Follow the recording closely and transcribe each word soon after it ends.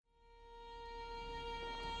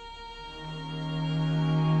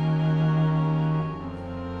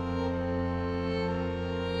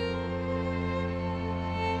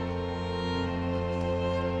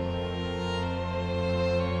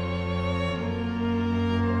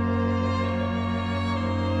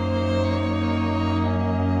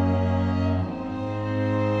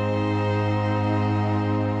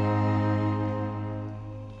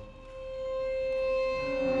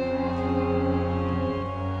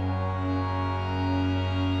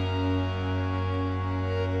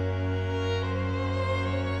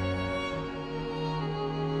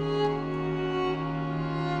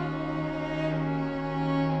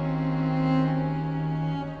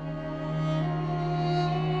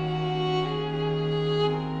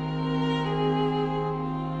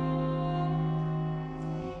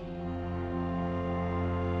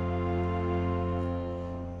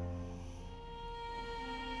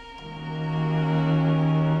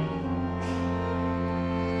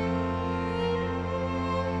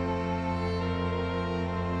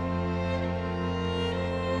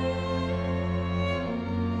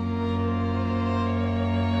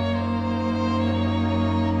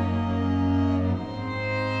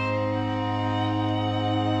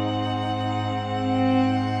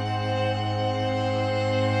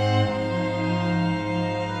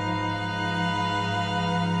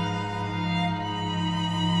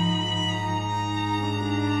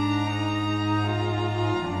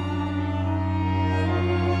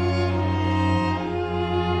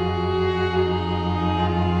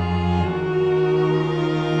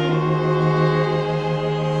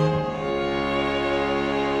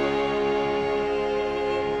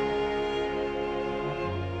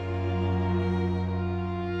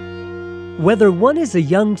Whether one is a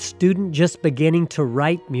young student just beginning to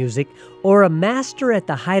write music or a master at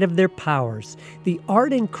the height of their powers, the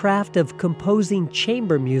art and craft of composing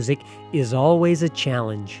chamber music is always a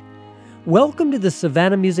challenge. Welcome to the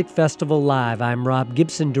Savannah Music Festival Live. I'm Rob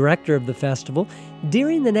Gibson, director of the festival.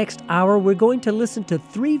 During the next hour, we're going to listen to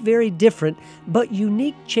three very different but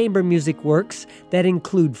unique chamber music works that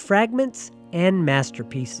include fragments and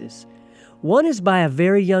masterpieces. One is by a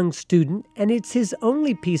very young student, and it's his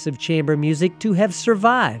only piece of chamber music to have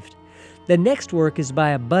survived. The next work is by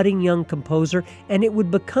a budding young composer, and it would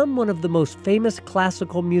become one of the most famous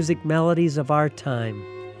classical music melodies of our time.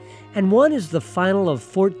 And one is the final of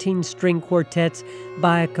 14 string quartets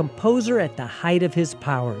by a composer at the height of his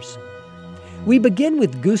powers. We begin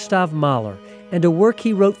with Gustav Mahler and a work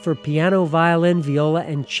he wrote for piano, violin, viola,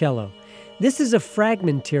 and cello. This is a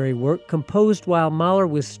fragmentary work composed while Mahler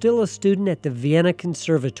was still a student at the Vienna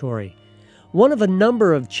Conservatory. One of a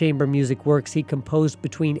number of chamber music works he composed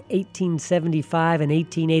between 1875 and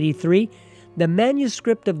 1883, the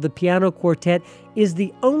manuscript of the piano quartet is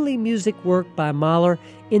the only music work by Mahler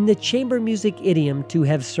in the chamber music idiom to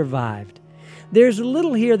have survived. There's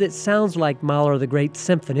little here that sounds like Mahler the great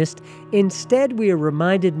symphonist. Instead, we are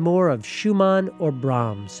reminded more of Schumann or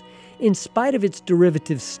Brahms. In spite of its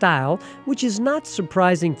derivative style, which is not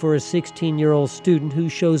surprising for a 16-year-old student who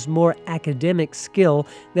shows more academic skill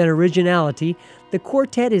than originality, the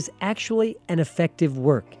quartet is actually an effective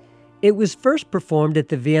work. It was first performed at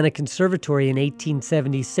the Vienna Conservatory in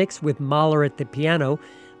 1876 with Mahler at the piano,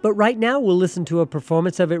 but right now we'll listen to a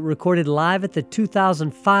performance of it recorded live at the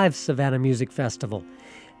 2005 Savannah Music Festival.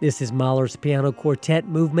 This is Mahler's Piano Quartet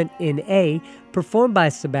Movement in A, performed by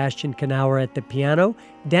Sebastian Knauer at the piano,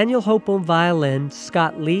 Daniel Hope on violin,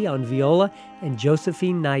 Scott Lee on viola, and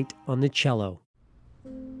Josephine Knight on the cello.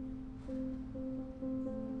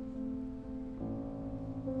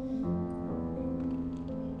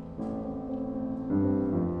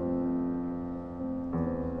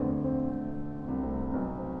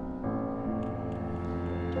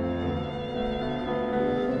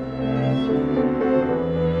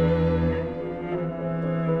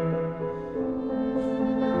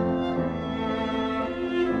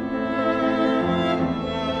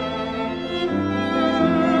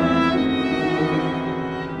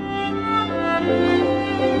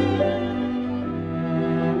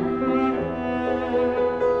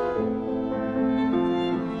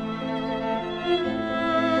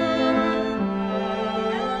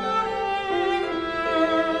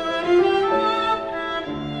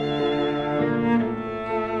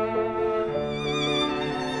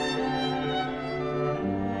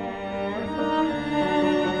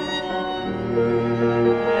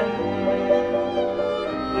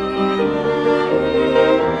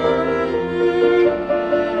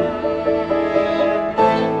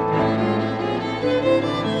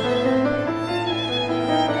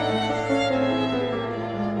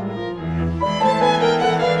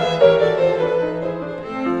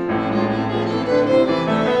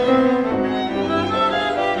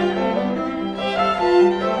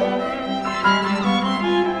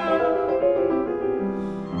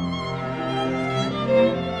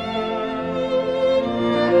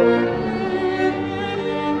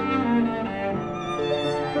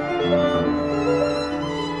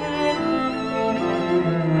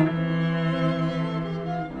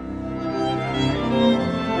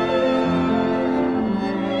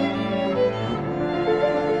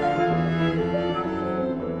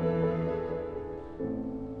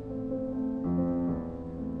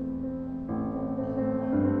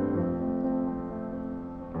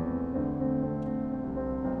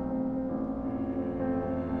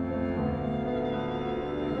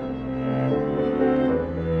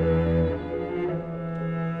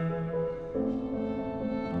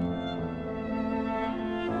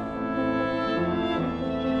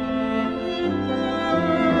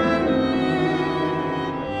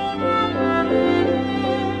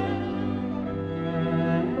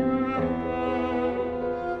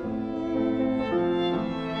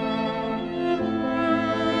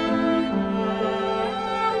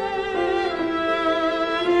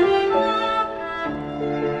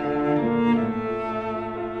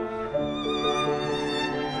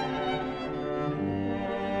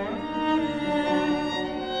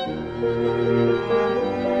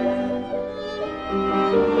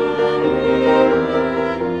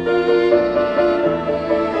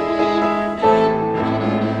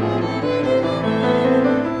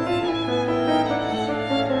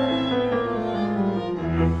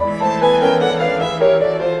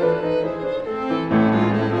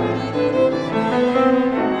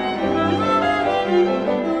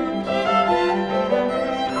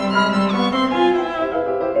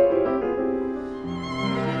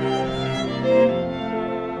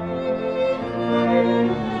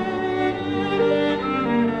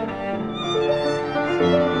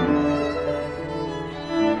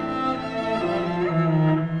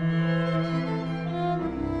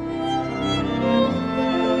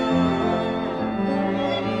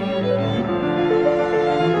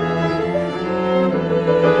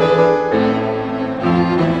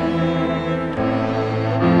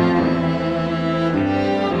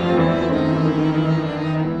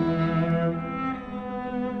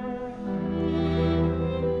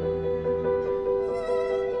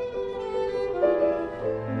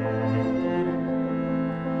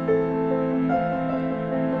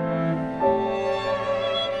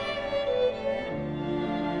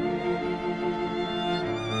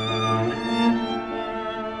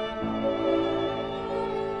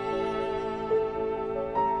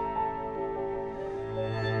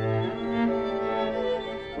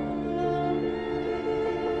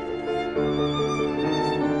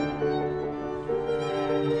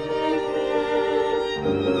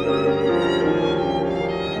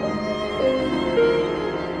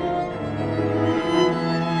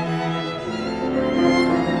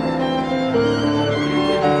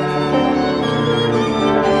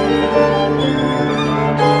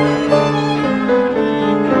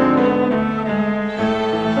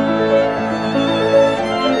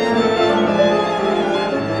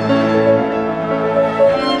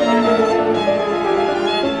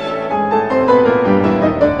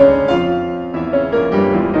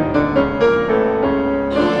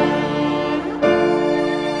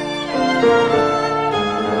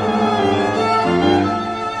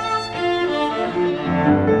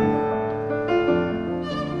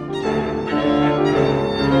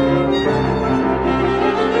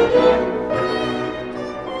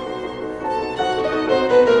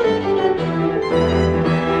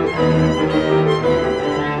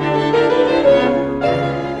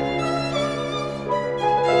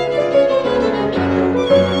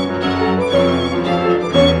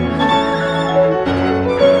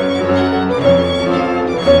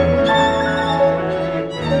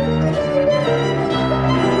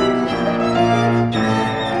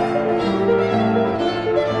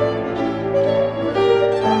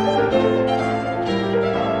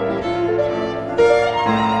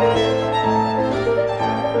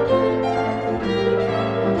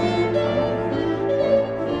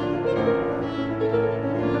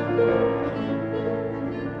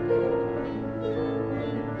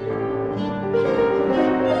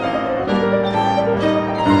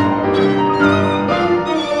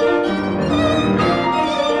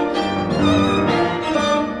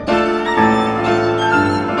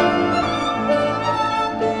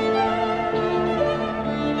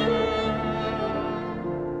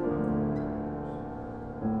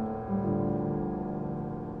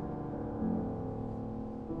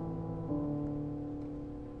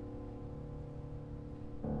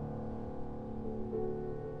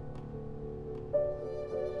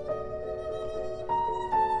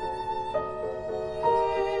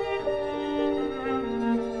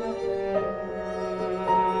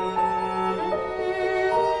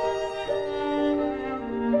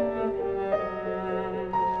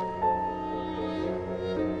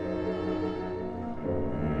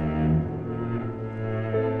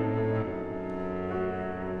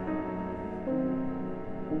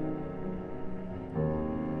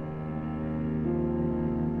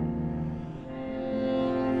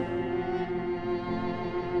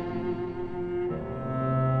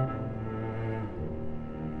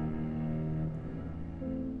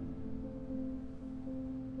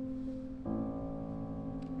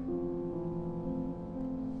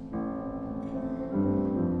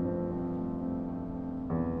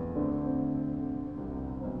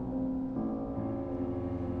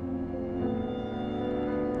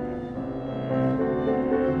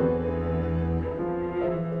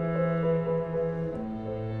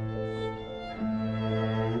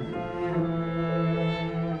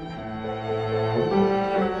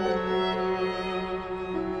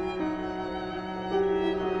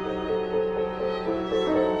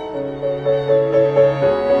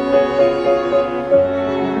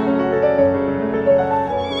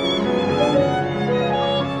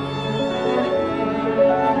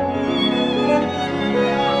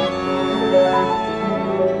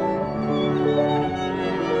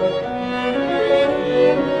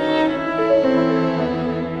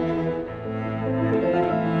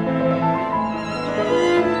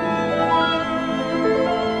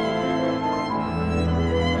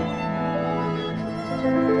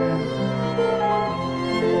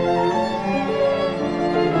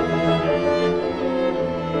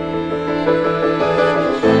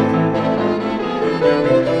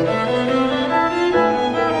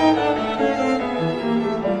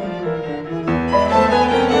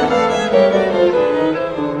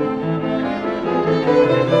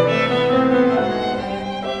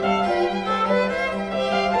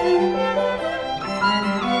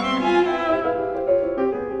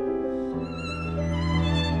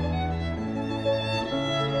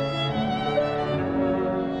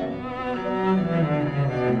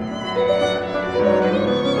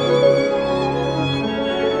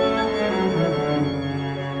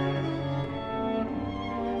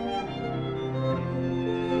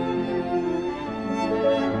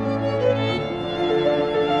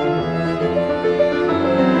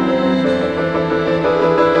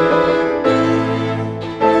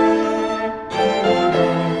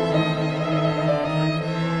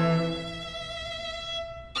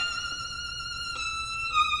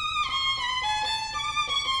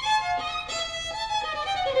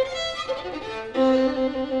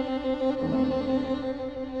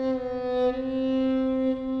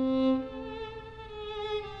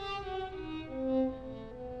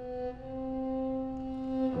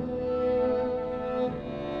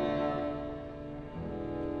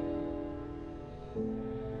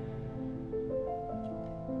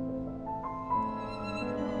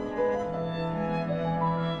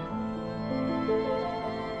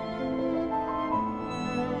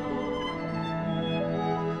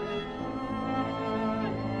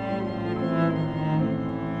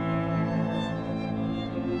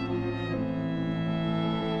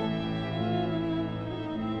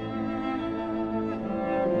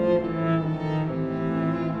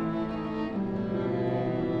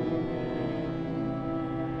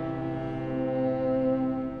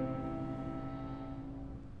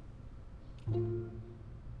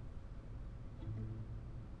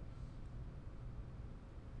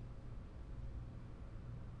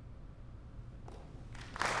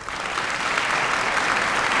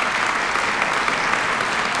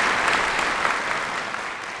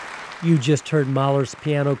 You just heard Mahler's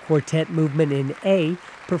Piano Quartet Movement in A,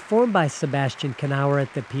 performed by Sebastian Knauer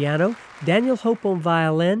at the piano, Daniel Hope on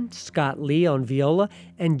violin, Scott Lee on viola,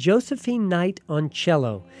 and Josephine Knight on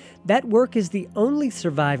cello. That work is the only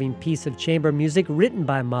surviving piece of chamber music written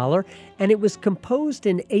by Mahler, and it was composed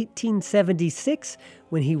in 1876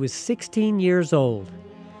 when he was 16 years old.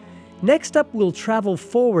 Next up, we'll travel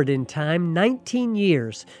forward in time 19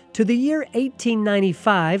 years to the year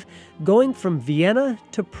 1895, going from Vienna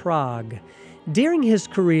to Prague. During his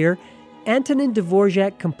career, Antonin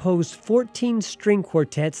Dvorak composed 14 string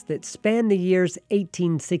quartets that span the years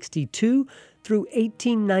 1862 through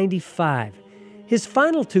 1895. His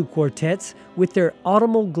final two quartets, with their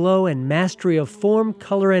autumnal glow and mastery of form,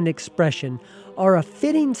 color, and expression, are a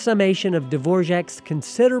fitting summation of Dvorak's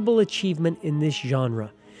considerable achievement in this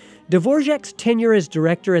genre. Dvorak's tenure as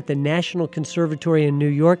director at the National Conservatory in New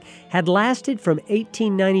York had lasted from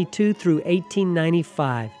 1892 through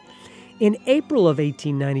 1895. In April of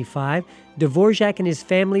 1895, Dvorak and his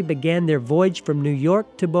family began their voyage from New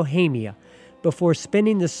York to Bohemia, before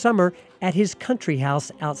spending the summer at his country house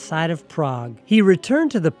outside of Prague. He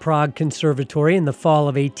returned to the Prague Conservatory in the fall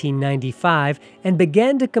of 1895 and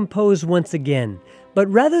began to compose once again. But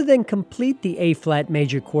rather than complete the A-flat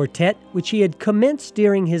major quartet, which he had commenced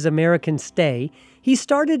during his American stay, he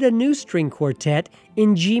started a new string quartet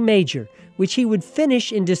in G major, which he would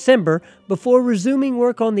finish in December before resuming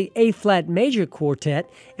work on the A-flat major quartet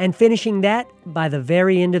and finishing that by the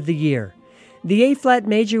very end of the year. The A-flat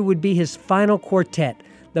major would be his final quartet,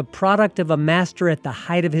 the product of a master at the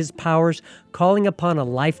height of his powers, calling upon a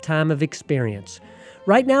lifetime of experience.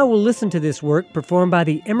 Right now, we'll listen to this work performed by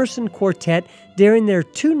the Emerson Quartet during their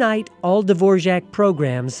two-night all-Dvorak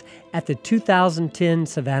programs at the 2010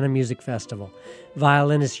 Savannah Music Festival.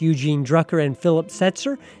 Violinists Eugene Drucker and Philip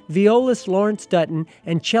Setzer, violist Lawrence Dutton,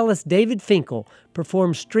 and cellist David Finkel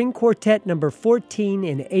perform String Quartet No. 14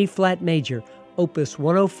 in A-flat major, Opus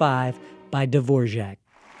 105 by Dvorak.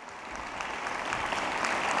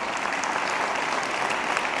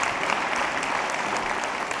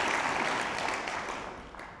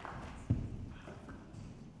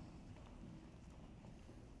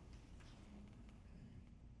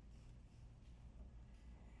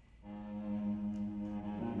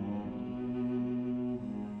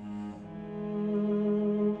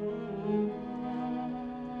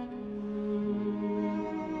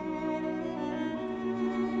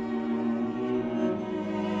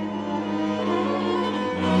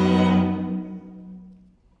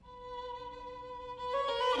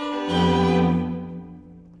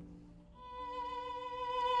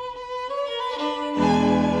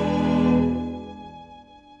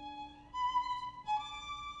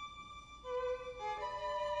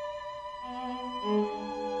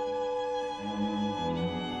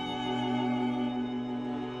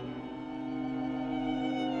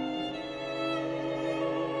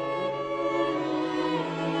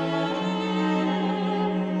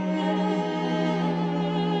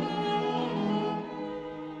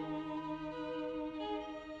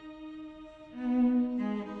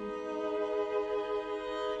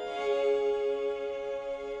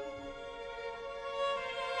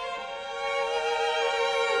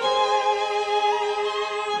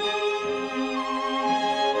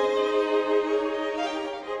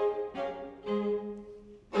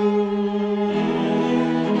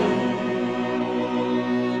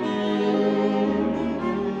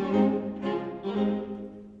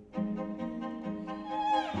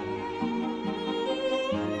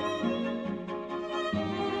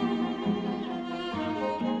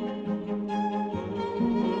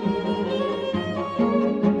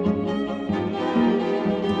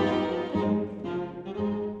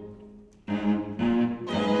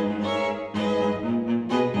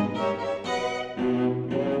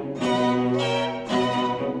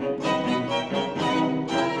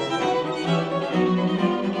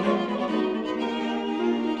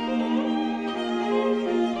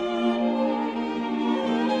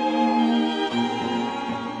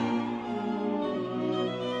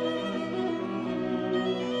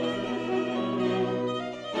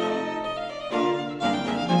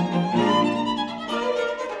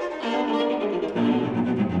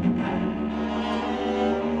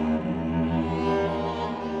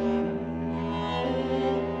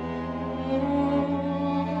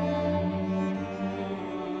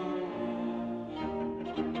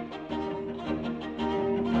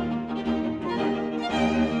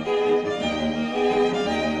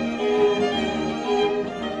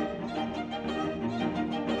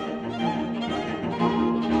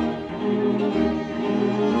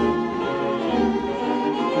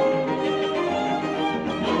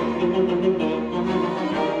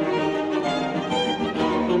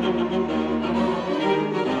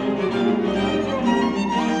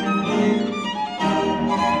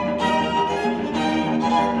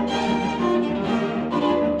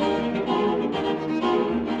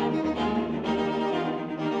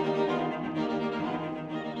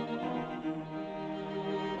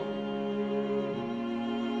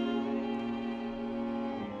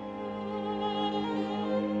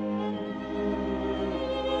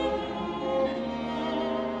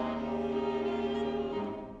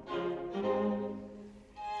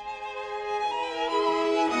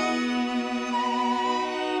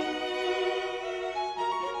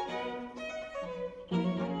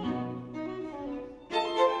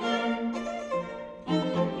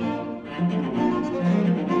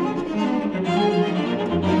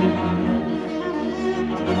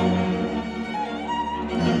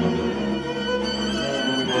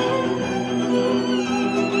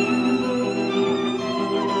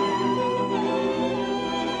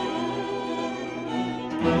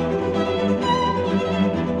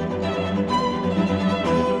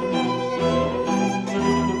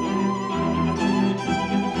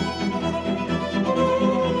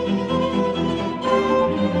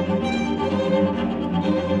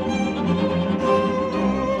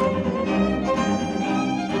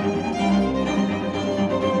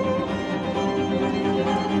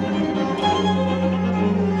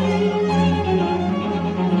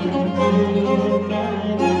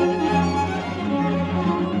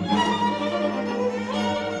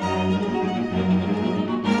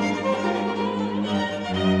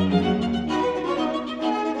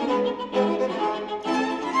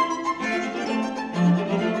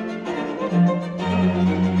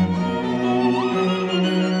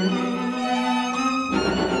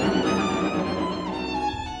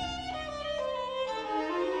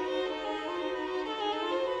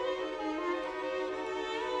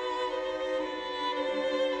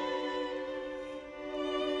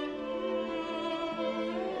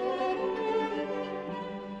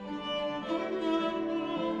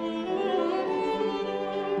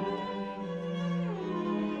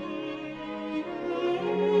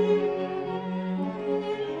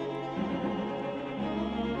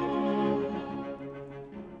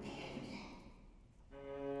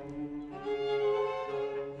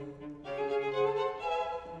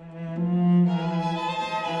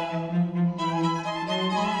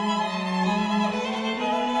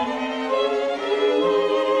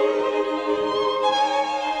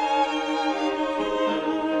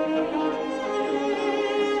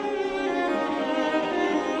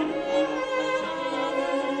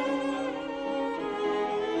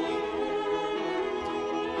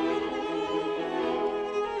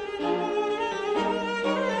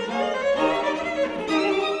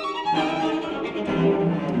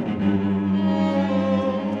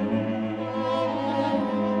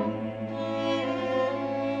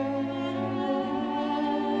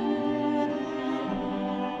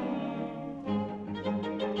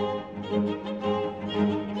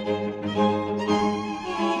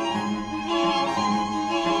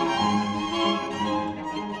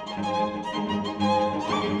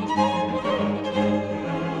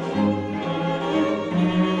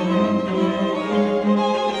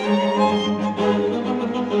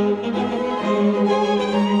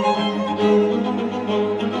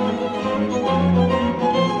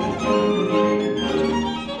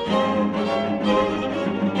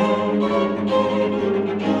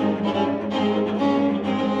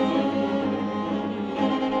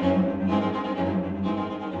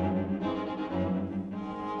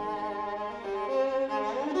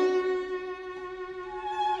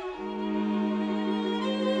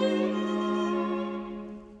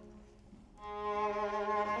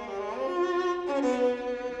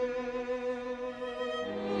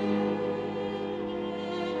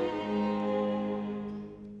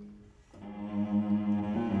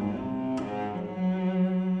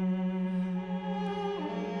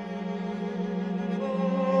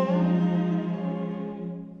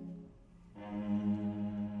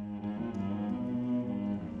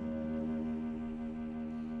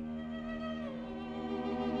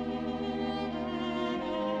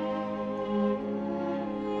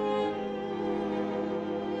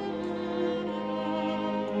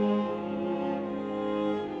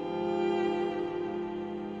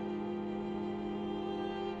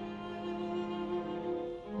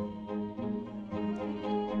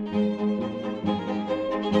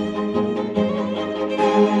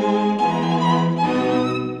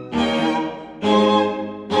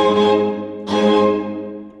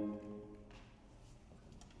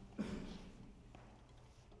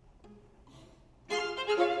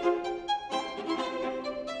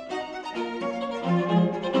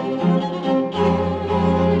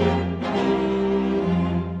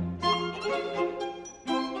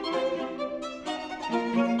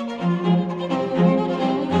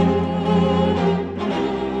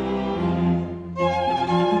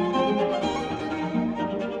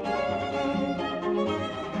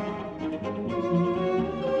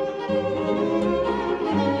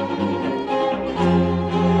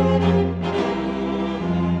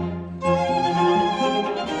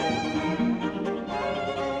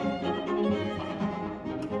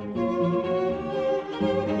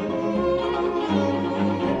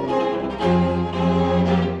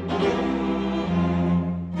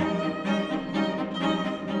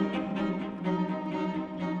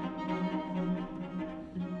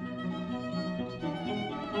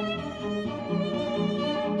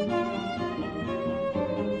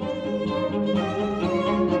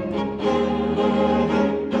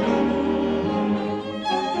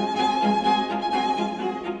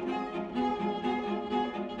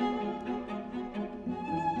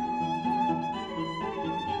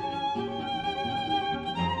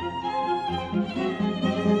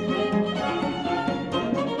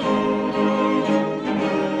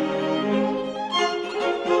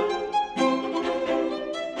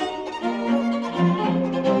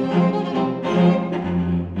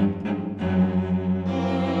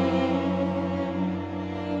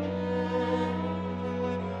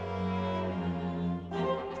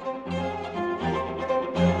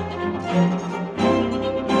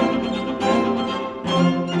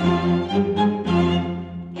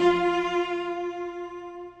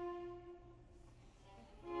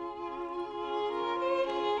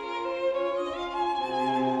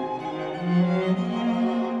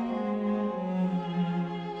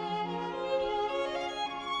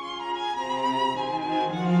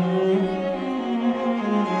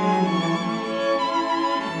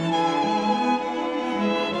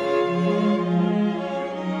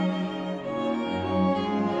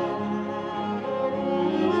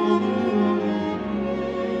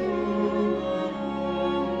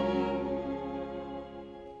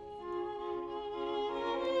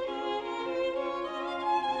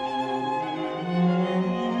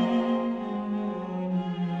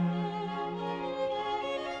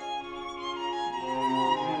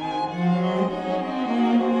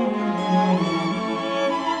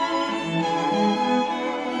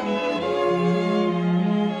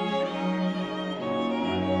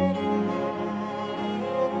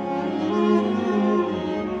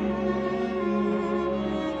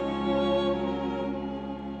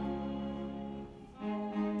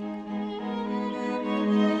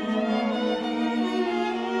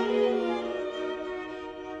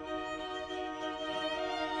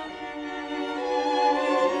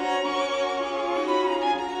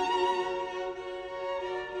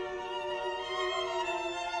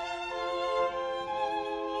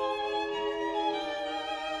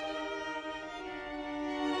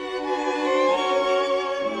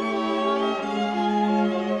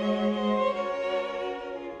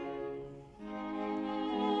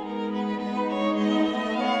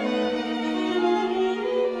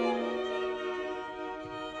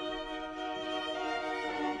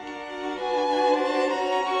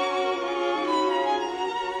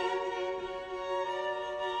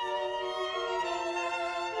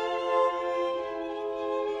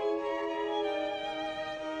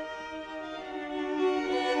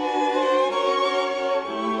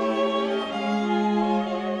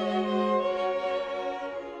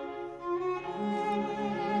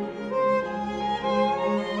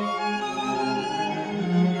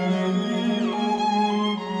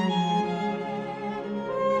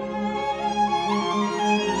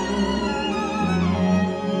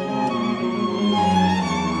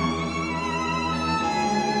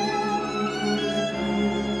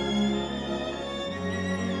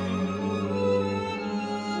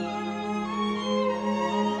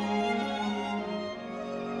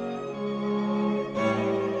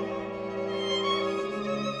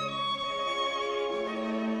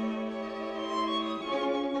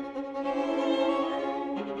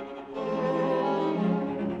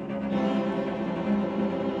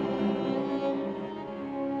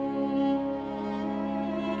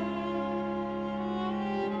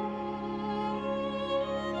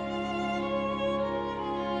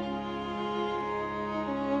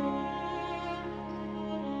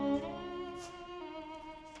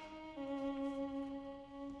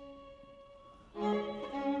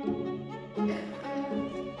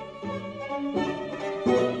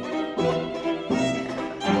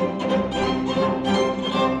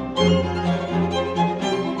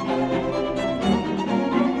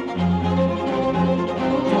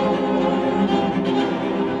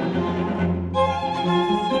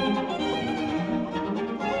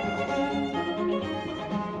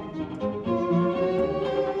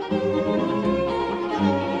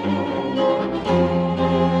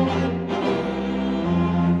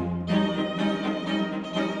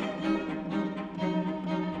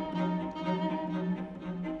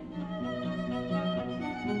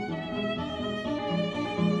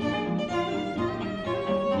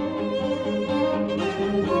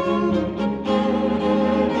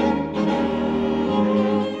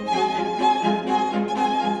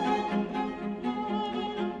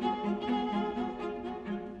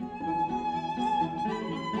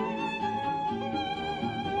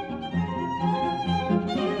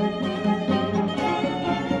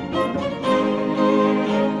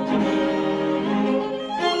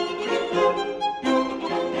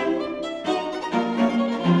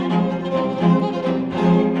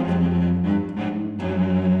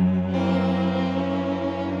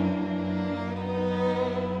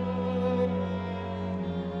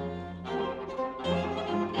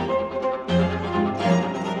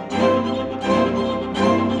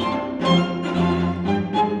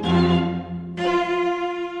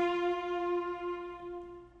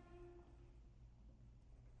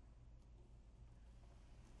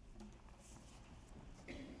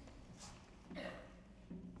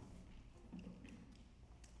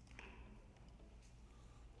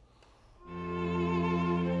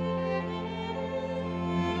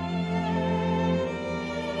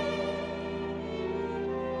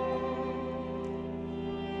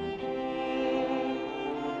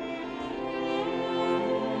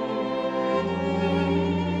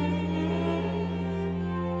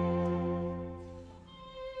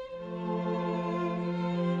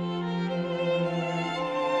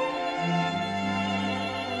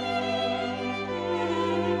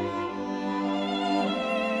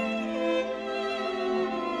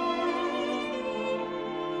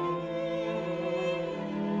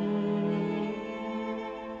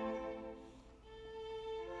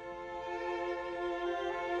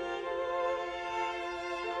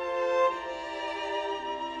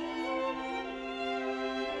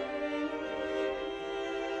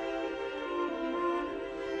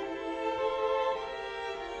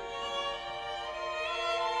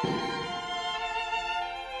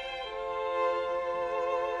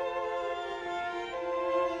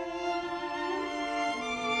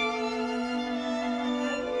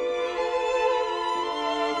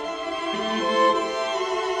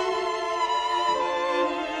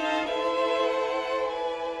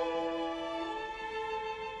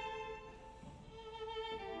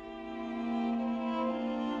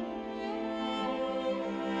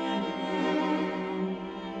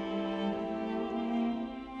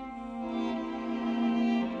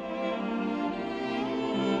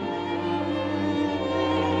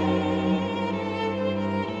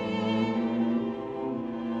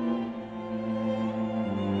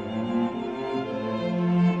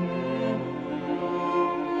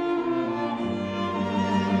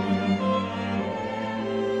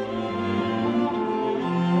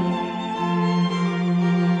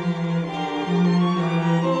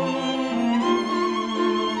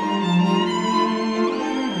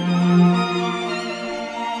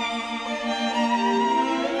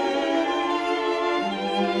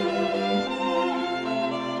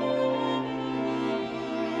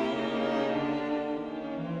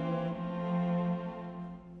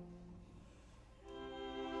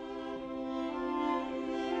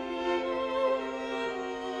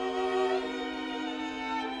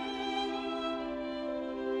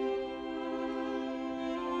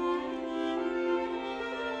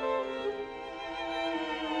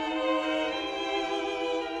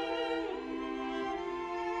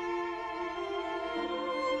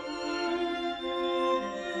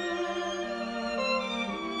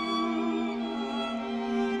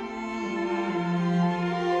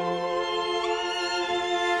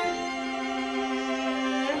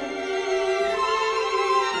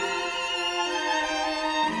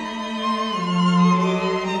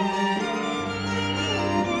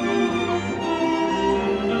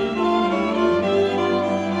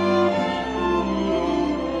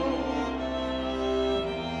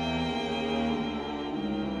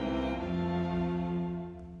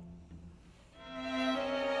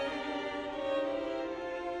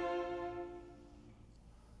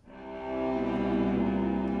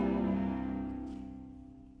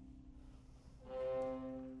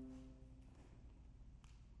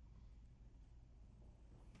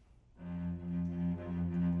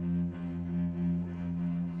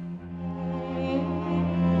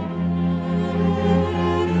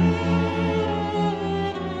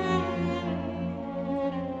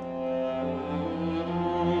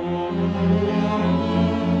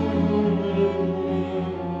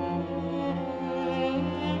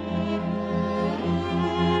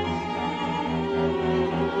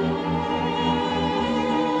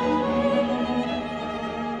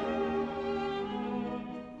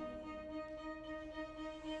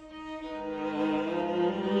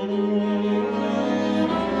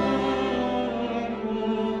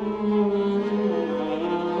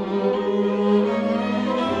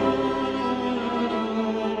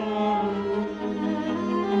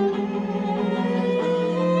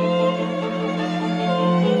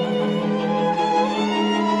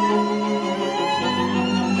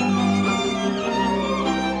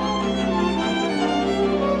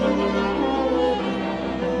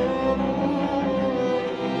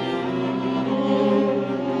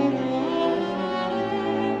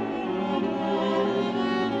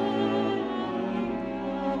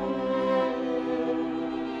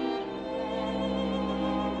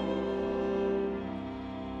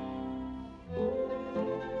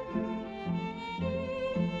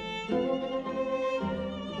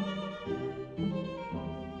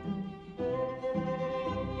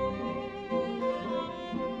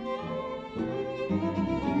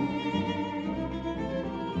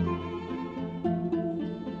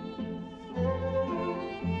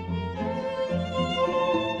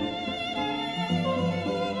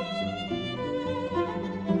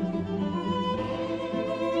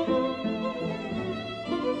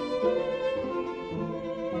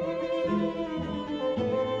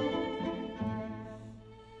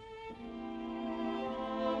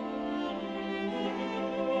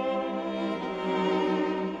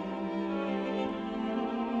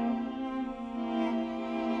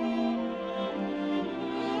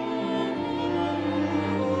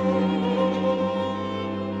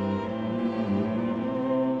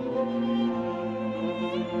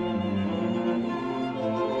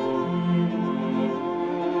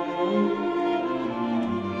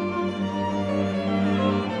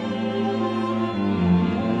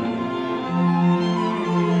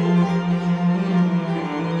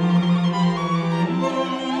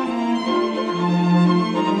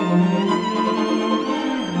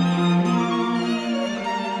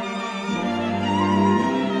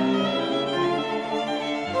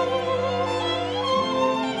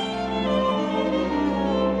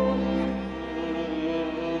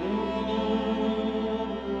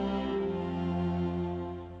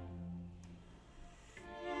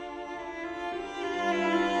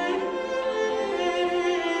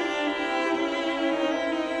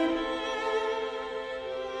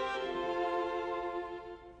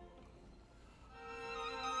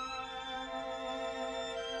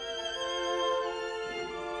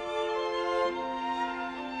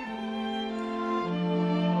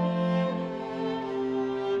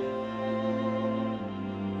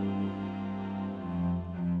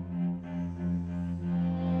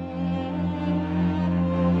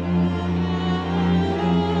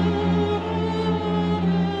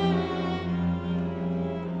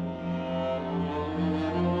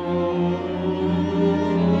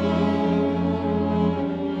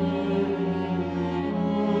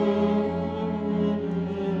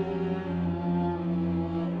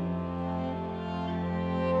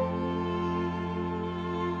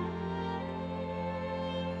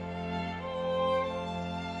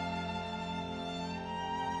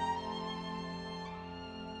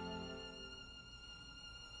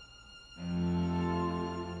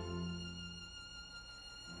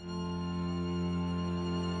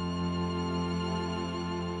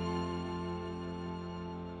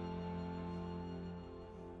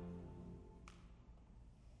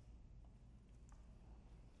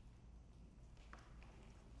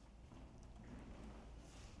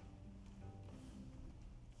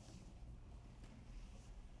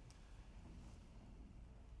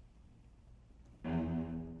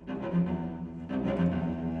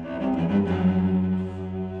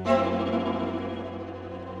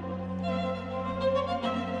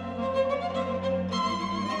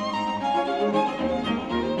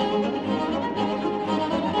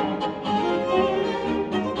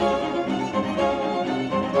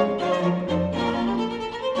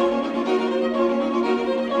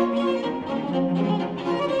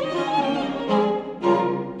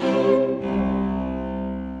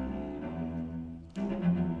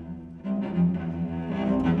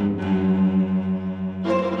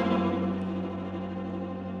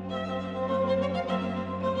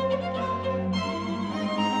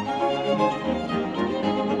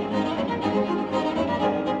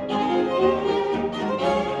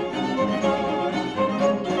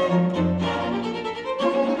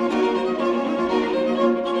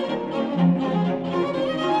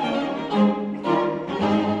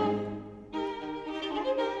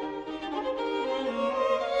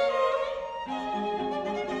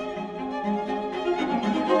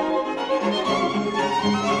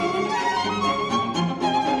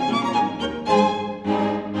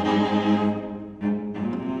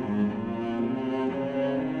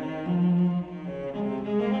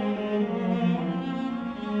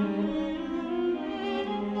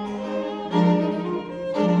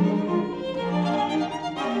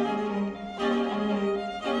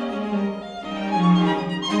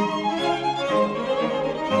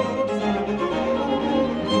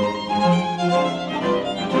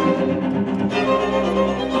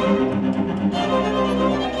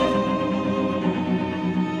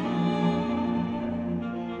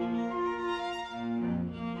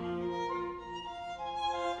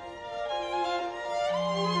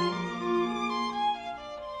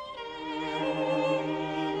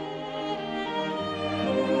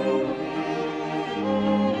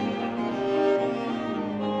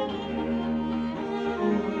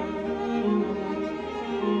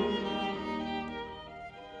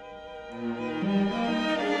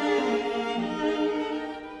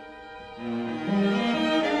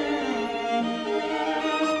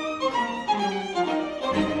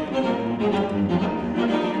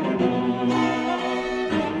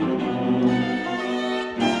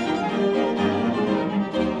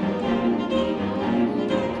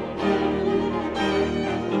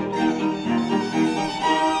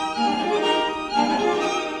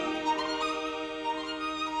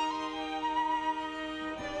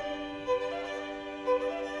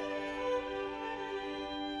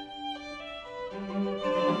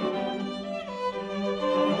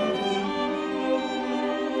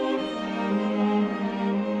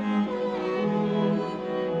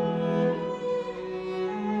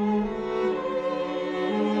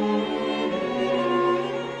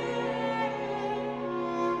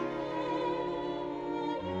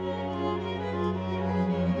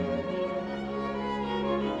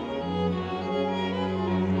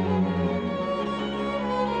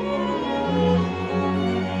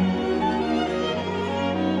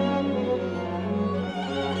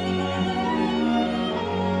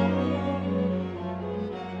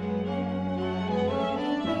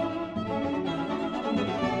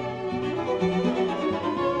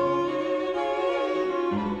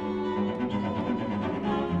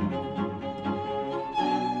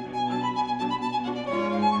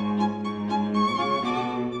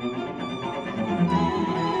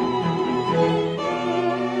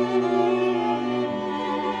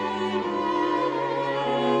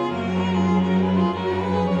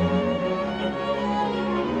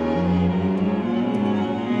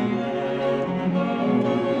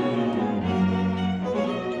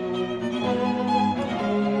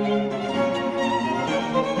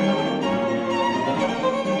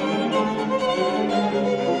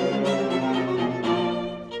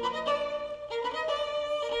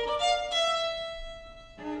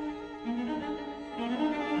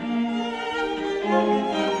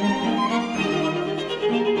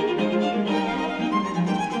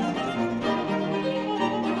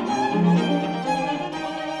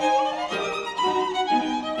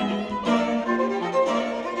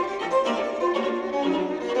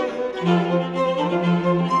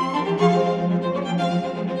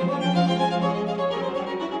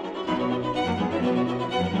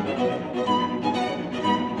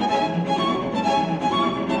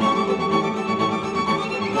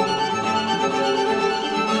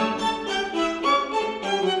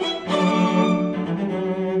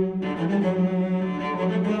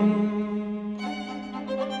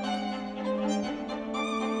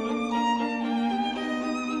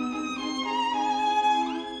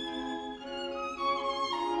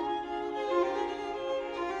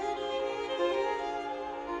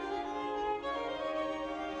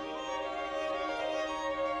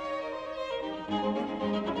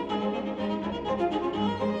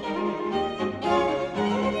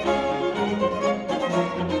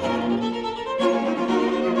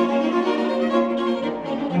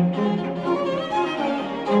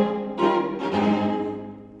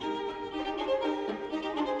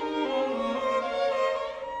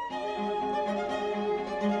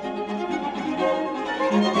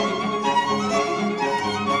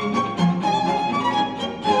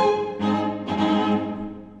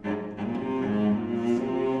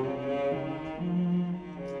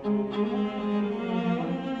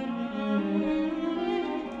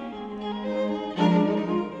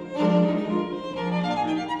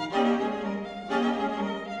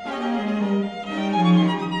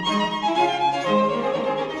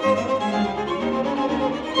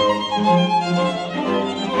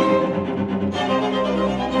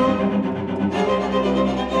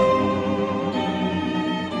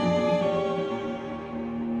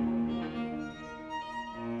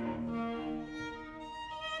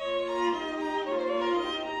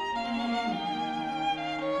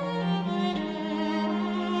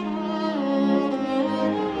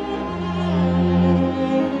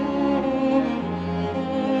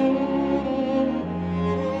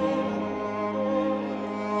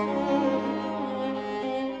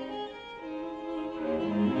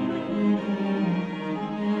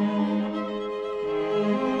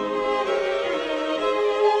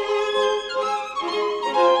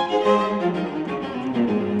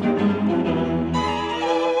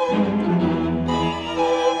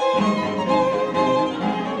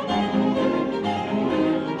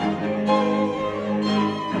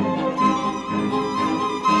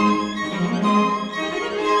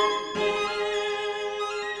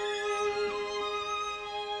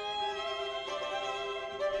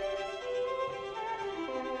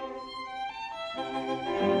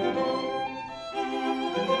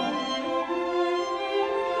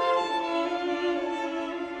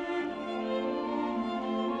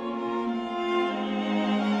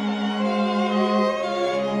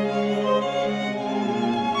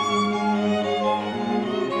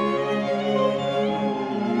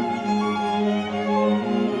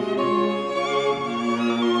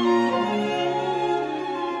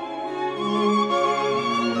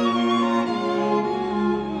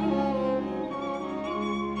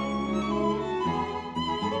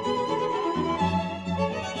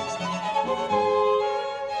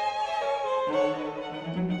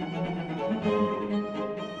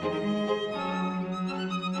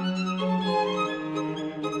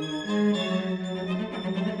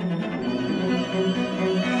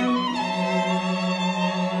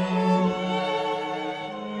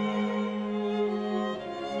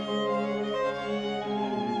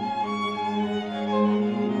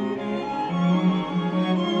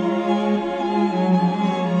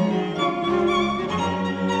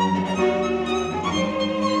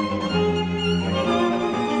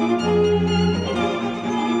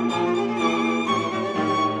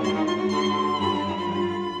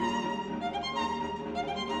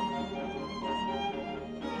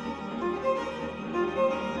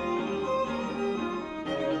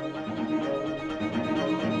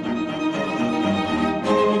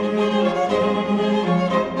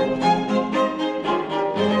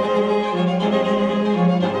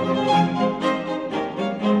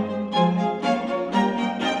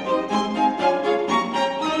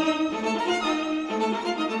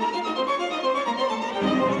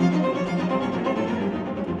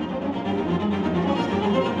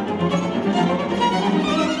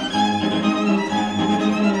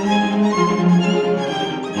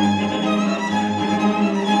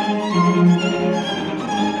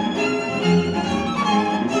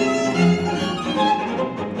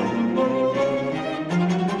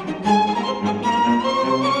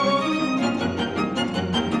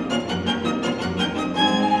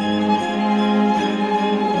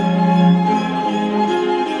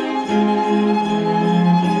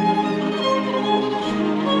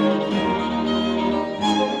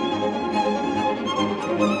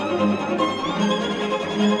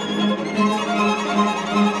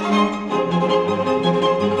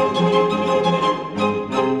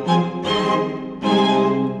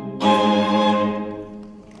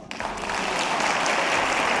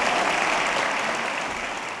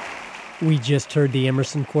 We just heard the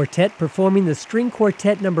Emerson Quartet performing the String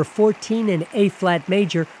Quartet No. 14 in A-flat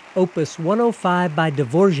major, Opus 105 by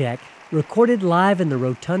Dvorak, recorded live in the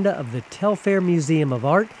rotunda of the Telfair Museum of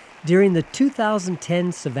Art during the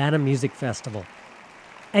 2010 Savannah Music Festival.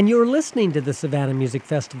 And you're listening to the Savannah Music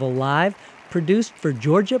Festival Live, produced for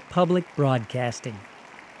Georgia Public Broadcasting.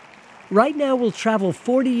 Right now, we'll travel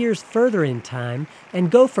 40 years further in time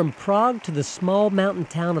and go from Prague to the small mountain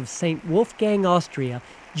town of St. Wolfgang, Austria,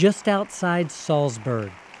 just outside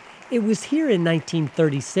Salzburg. It was here in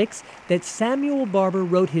 1936 that Samuel Barber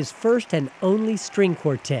wrote his first and only string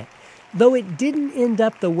quartet, though it didn't end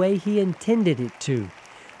up the way he intended it to.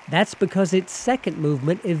 That's because its second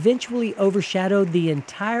movement eventually overshadowed the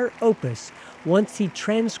entire opus once he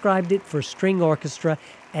transcribed it for string orchestra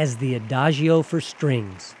as the Adagio for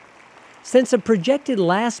strings. Since a projected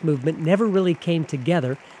last movement never really came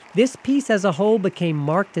together, this piece as a whole became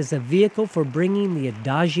marked as a vehicle for bringing the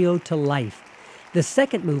Adagio to life. The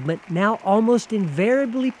second movement, now almost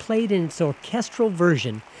invariably played in its orchestral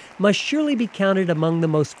version, must surely be counted among the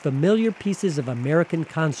most familiar pieces of American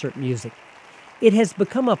concert music. It has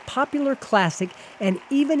become a popular classic and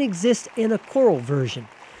even exists in a choral version.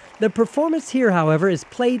 The performance here, however, is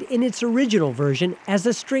played in its original version as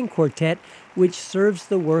a string quartet, which serves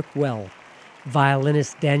the work well.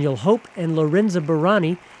 Violinist Daniel Hope and Lorenza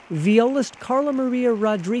Burani, violist Carla Maria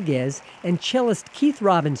Rodriguez, and cellist Keith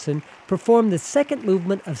Robinson perform the second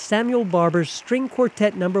movement of Samuel Barber's String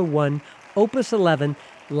Quartet No. 1, Opus 11,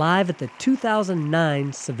 live at the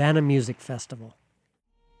 2009 Savannah Music Festival.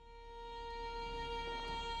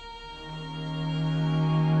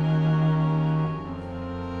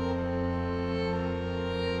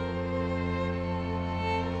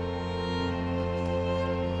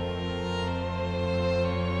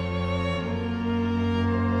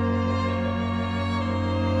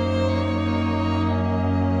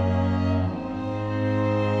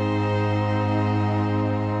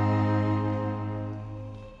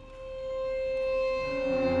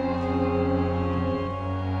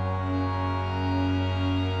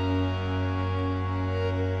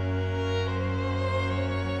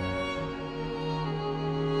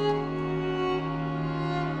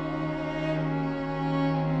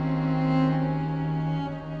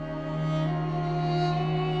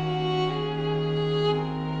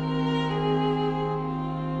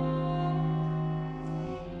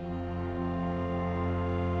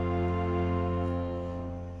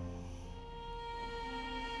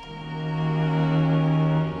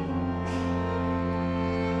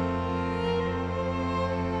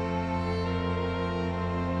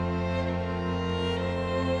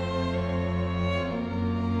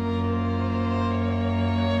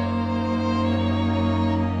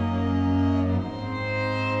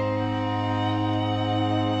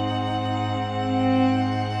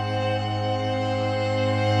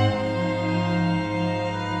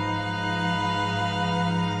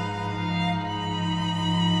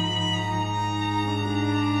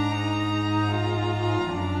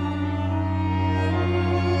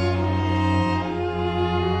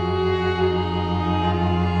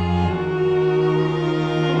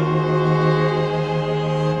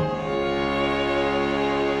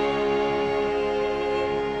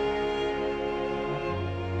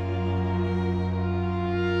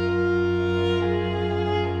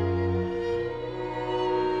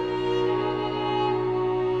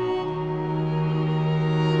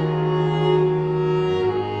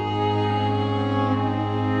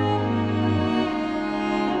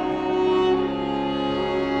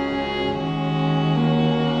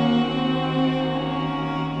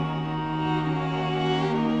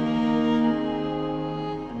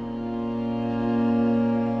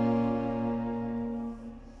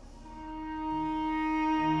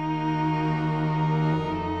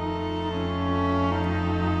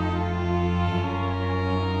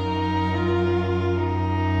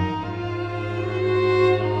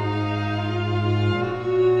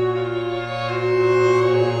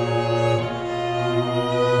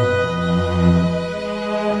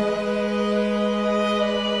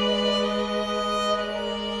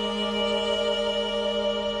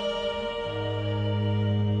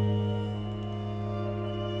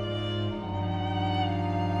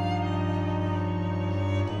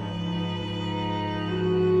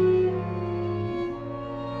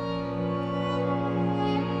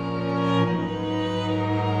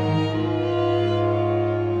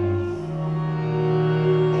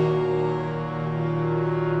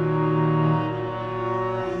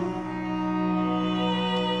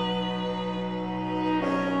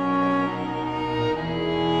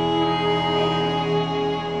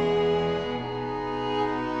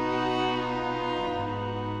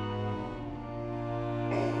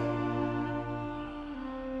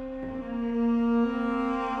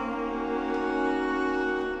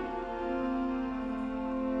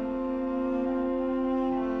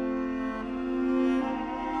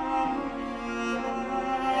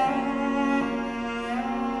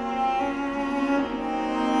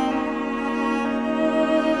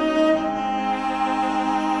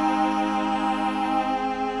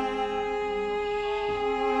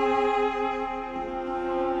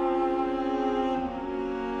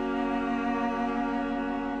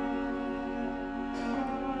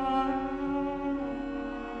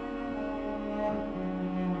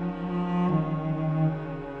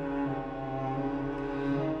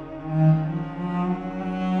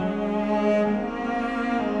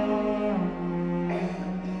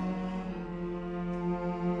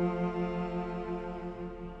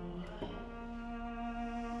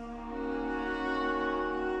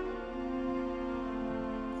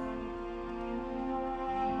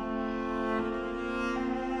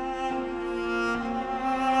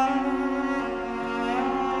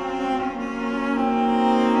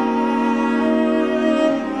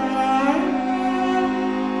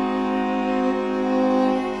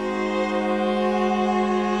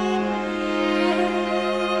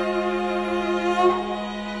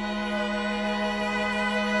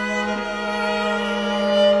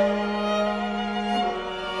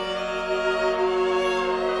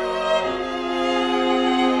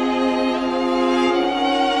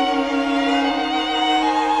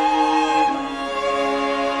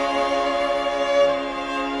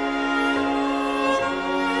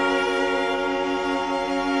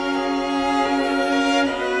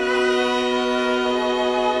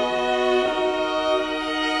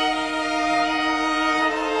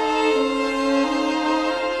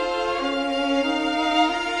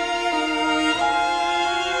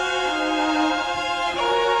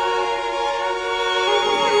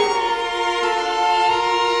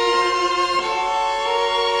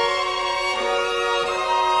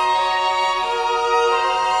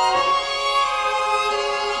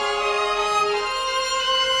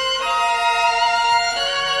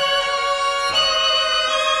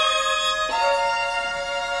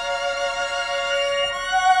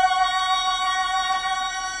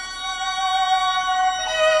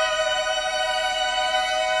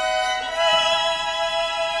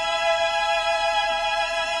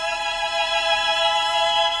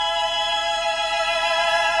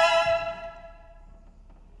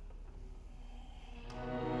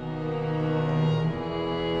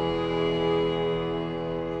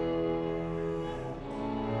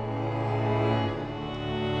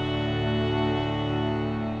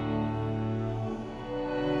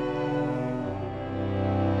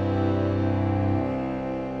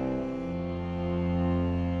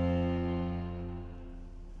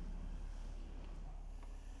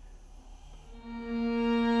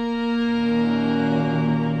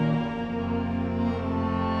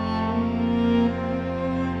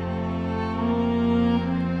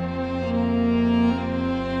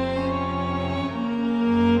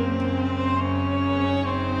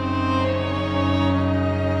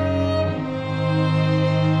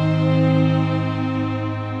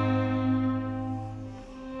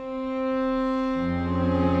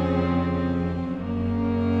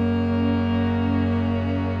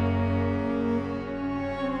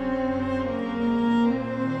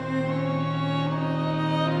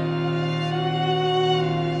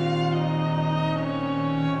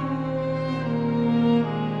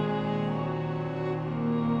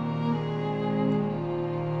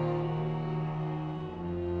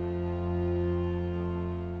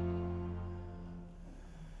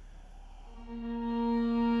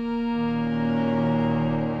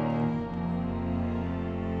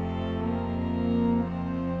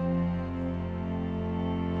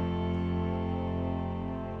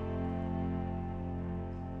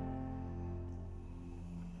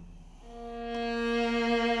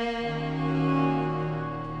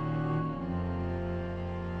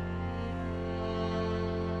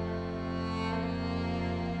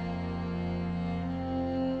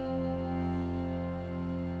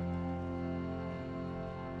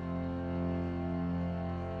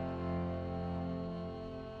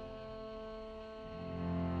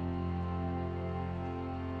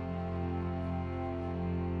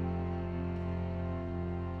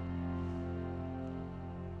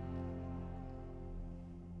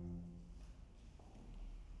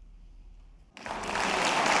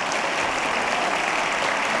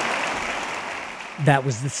 That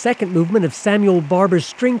was the second movement of Samuel Barber's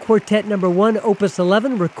String Quartet No. 1, Opus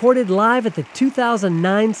 11, recorded live at the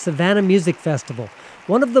 2009 Savannah Music Festival.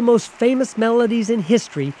 One of the most famous melodies in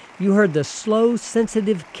history, you heard the slow,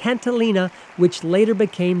 sensitive cantilena, which later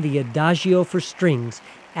became the Adagio for strings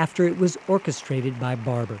after it was orchestrated by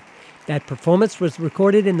Barber. That performance was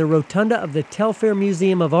recorded in the rotunda of the Telfair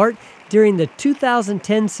Museum of Art during the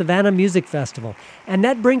 2010 Savannah Music Festival. And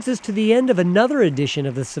that brings us to the end of another edition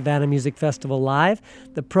of the Savannah Music Festival Live.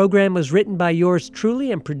 The program was written by yours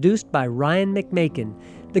truly and produced by Ryan McMakin.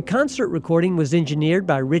 The concert recording was engineered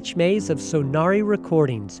by Rich Mays of Sonari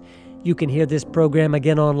Recordings. You can hear this program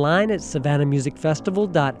again online at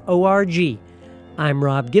savannahmusicfestival.org. I'm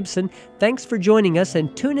Rob Gibson. Thanks for joining us,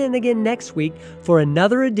 and tune in again next week for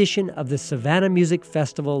another edition of the Savannah Music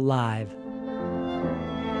Festival Live.